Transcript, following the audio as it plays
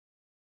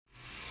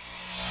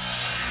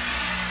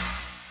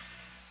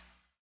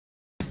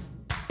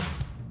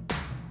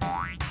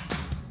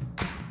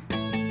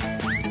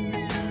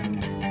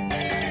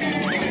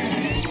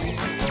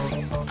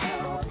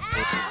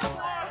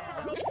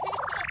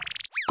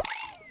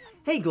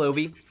Hey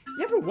Glovey,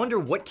 you ever wonder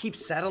what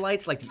keeps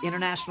satellites like the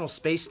International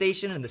Space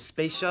Station and the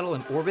Space Shuttle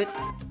in orbit?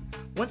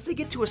 Once they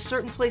get to a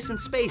certain place in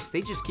space,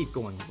 they just keep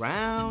going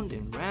round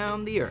and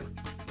round the Earth.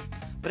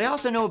 But I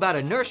also know about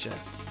inertia.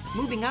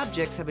 Moving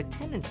objects have a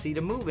tendency to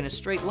move in a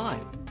straight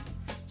line.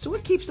 So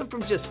what keeps them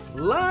from just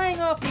flying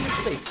off into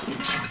space?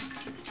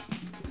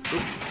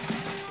 Oops.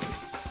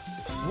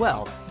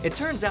 Well, it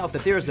turns out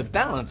that there is a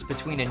balance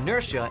between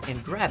inertia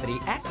and gravity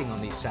acting on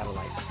these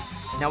satellites.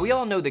 Now we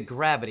all know that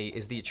gravity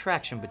is the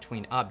attraction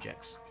between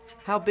objects.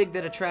 How big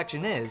that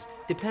attraction is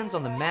depends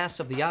on the mass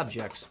of the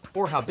objects,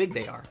 or how big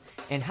they are,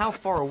 and how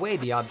far away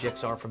the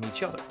objects are from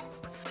each other.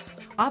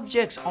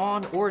 Objects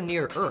on or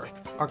near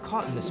Earth are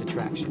caught in this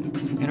attraction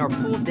and are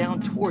pulled down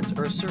towards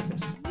Earth's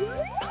surface.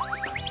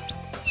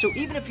 So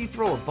even if you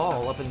throw a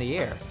ball up in the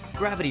air,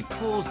 gravity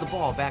pulls the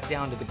ball back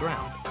down to the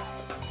ground.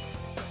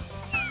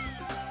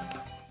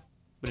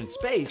 But in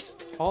space,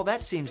 all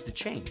that seems to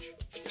change.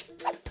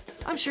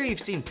 I'm sure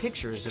you've seen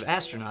pictures of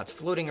astronauts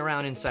floating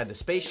around inside the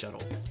space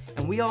shuttle,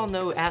 and we all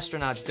know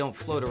astronauts don't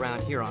float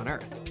around here on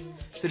Earth.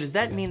 So does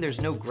that mean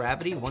there's no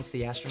gravity once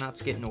the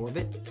astronauts get in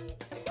orbit?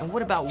 And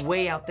what about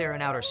way out there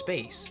in outer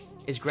space?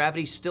 Is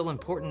gravity still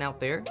important out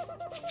there?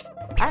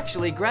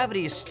 Actually,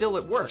 gravity is still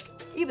at work,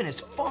 even as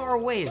far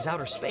away as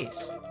outer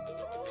space.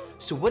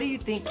 So what do you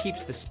think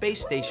keeps the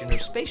space station or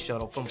space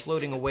shuttle from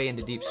floating away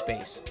into deep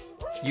space?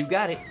 You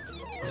got it,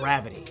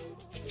 gravity.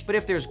 But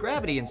if there's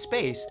gravity in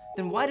space,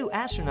 then why do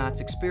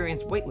astronauts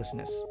experience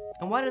weightlessness?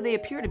 And why do they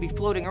appear to be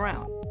floating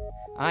around?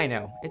 I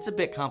know, it's a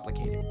bit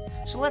complicated.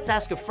 So let's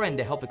ask a friend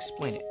to help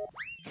explain it.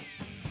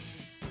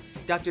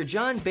 Dr.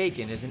 John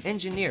Bacon is an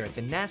engineer at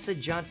the NASA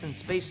Johnson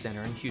Space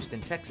Center in Houston,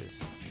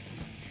 Texas.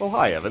 Oh,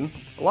 hi, Evan.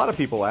 A lot of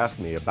people ask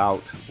me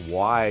about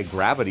why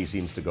gravity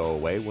seems to go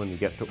away when you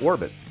get to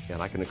orbit,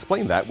 and I can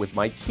explain that with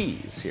my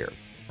keys here.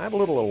 I have a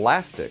little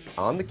elastic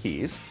on the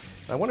keys.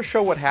 I want to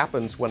show what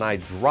happens when I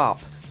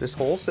drop this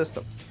whole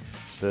system.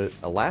 The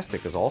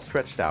elastic is all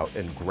stretched out,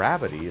 and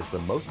gravity is the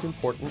most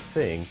important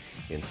thing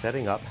in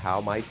setting up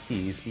how my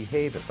keys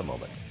behave at the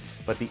moment.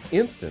 But the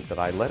instant that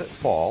I let it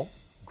fall,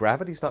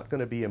 gravity's not going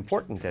to be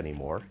important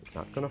anymore. It's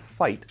not going to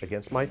fight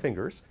against my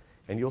fingers,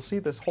 and you'll see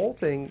this whole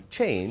thing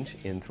change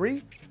in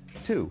 3,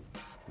 2,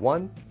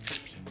 1,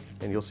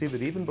 and you'll see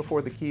that even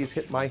before the keys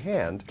hit my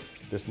hand,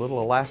 this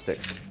little elastic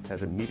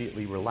has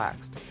immediately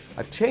relaxed.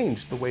 I've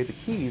changed the way the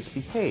keys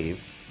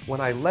behave when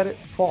I let it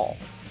fall.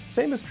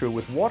 Same is true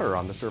with water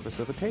on the surface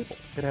of a table.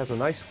 It has a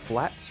nice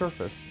flat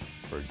surface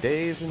for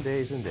days and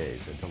days and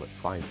days until it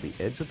finds the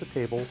edge of the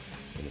table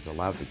and is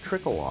allowed to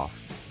trickle off,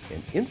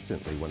 and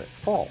instantly when it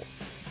falls,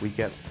 we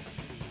get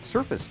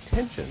surface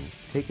tension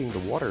taking the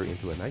water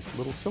into a nice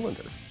little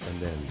cylinder, and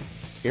then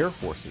air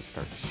forces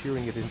start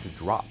shearing it into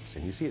drops,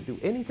 and you see it do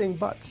anything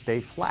but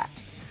stay flat.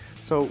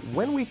 So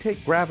when we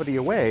take gravity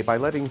away by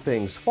letting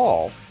things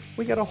fall,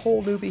 we get a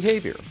whole new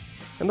behavior.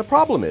 And the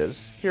problem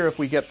is, here if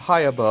we get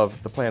high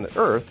above the planet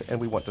Earth and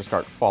we want to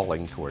start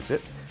falling towards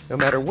it, no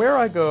matter where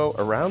I go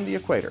around the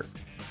equator,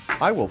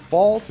 I will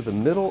fall to the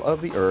middle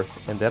of the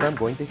Earth, and then I'm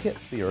going to hit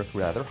the Earth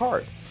rather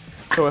hard.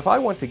 So if I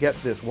want to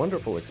get this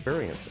wonderful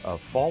experience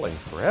of falling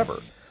forever,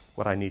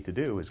 what I need to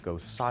do is go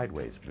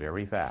sideways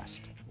very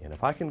fast. And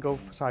if I can go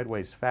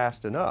sideways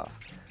fast enough,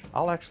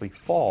 I'll actually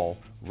fall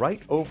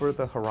right over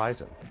the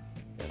horizon.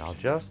 And I'll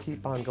just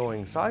keep on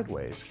going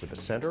sideways with the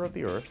center of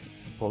the Earth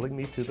pulling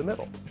me to the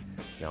middle.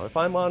 Now if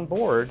I'm on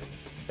board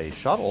a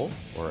shuttle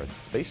or a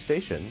space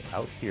station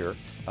out here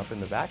up in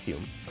the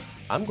vacuum,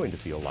 I'm going to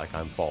feel like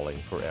I'm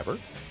falling forever.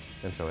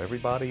 And so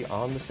everybody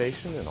on the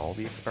station and all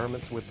the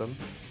experiments with them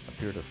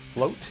appear to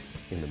float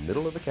in the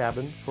middle of the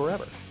cabin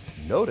forever.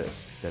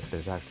 Notice that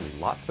there's actually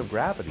lots of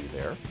gravity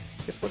there.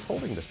 It's what's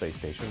holding the space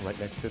station right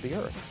next to the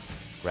Earth.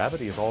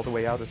 Gravity is all the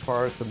way out as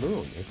far as the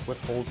moon. It's what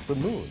holds the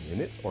moon in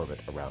its orbit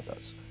around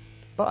us.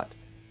 But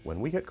when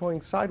we get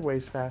going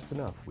sideways fast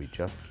enough, we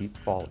just keep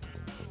falling.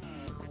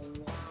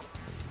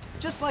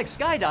 Just like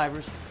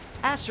skydivers,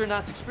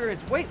 astronauts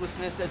experience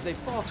weightlessness as they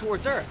fall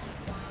towards Earth.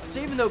 So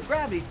even though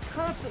gravity's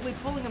constantly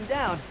pulling them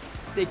down,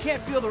 they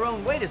can't feel their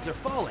own weight as they're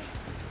falling.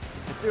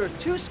 If there are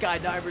two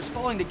skydivers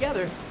falling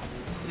together,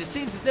 then it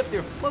seems as if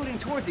they're floating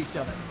towards each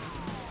other.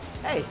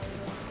 Hey,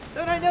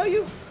 don't I know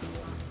you?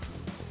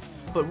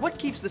 But what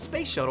keeps the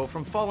space shuttle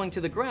from falling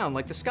to the ground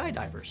like the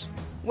skydivers?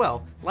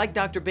 Well, like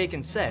Dr.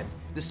 Bacon said,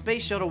 the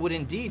space shuttle would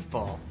indeed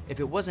fall if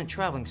it wasn't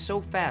traveling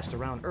so fast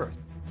around Earth.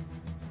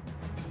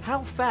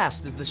 How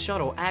fast does the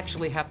shuttle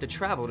actually have to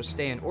travel to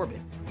stay in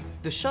orbit?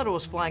 The shuttle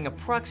is flying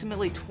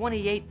approximately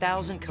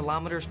 28,000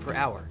 kilometers per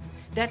hour.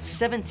 That's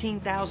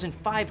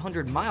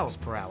 17,500 miles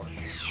per hour.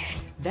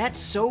 That's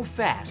so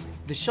fast,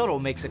 the shuttle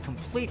makes a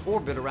complete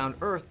orbit around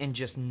Earth in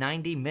just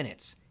 90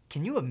 minutes.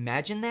 Can you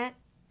imagine that?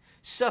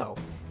 So,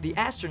 the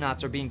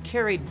astronauts are being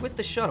carried with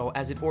the shuttle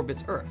as it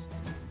orbits Earth.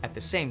 At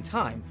the same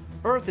time,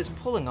 Earth is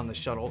pulling on the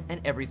shuttle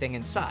and everything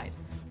inside.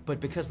 But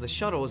because the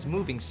shuttle is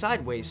moving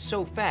sideways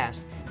so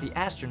fast, the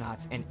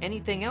astronauts and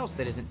anything else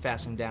that isn't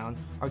fastened down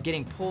are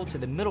getting pulled to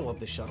the middle of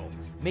the shuttle,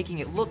 making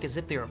it look as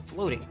if they are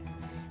floating.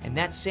 and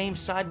that same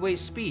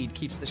sideways speed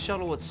keeps the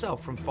shuttle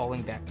itself from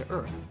falling back to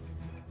Earth.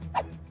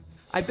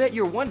 I bet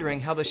you're wondering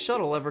how the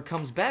shuttle ever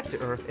comes back to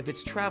Earth if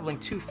it's traveling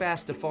too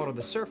fast to fall to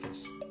the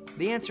surface.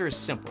 The answer is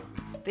simple.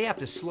 They have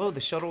to slow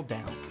the shuttle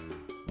down.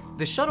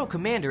 The shuttle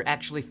commander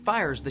actually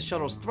fires the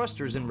shuttle's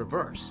thrusters in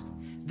reverse.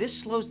 This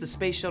slows the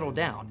space shuttle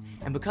down,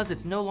 and because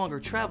it's no longer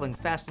traveling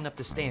fast enough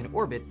to stay in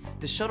orbit,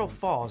 the shuttle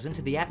falls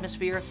into the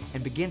atmosphere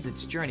and begins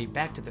its journey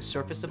back to the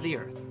surface of the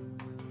Earth.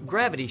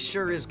 Gravity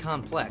sure is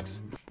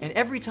complex, and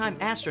every time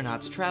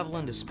astronauts travel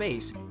into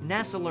space,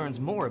 NASA learns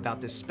more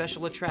about this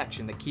special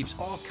attraction that keeps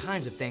all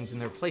kinds of things in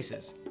their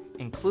places,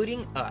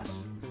 including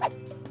us.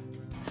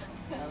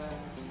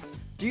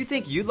 Do you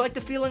think you'd like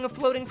the feeling of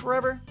floating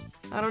forever?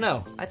 I don't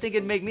know. I think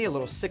it'd make me a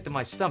little sick to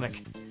my stomach.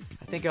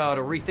 I think I ought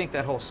to rethink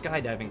that whole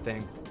skydiving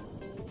thing.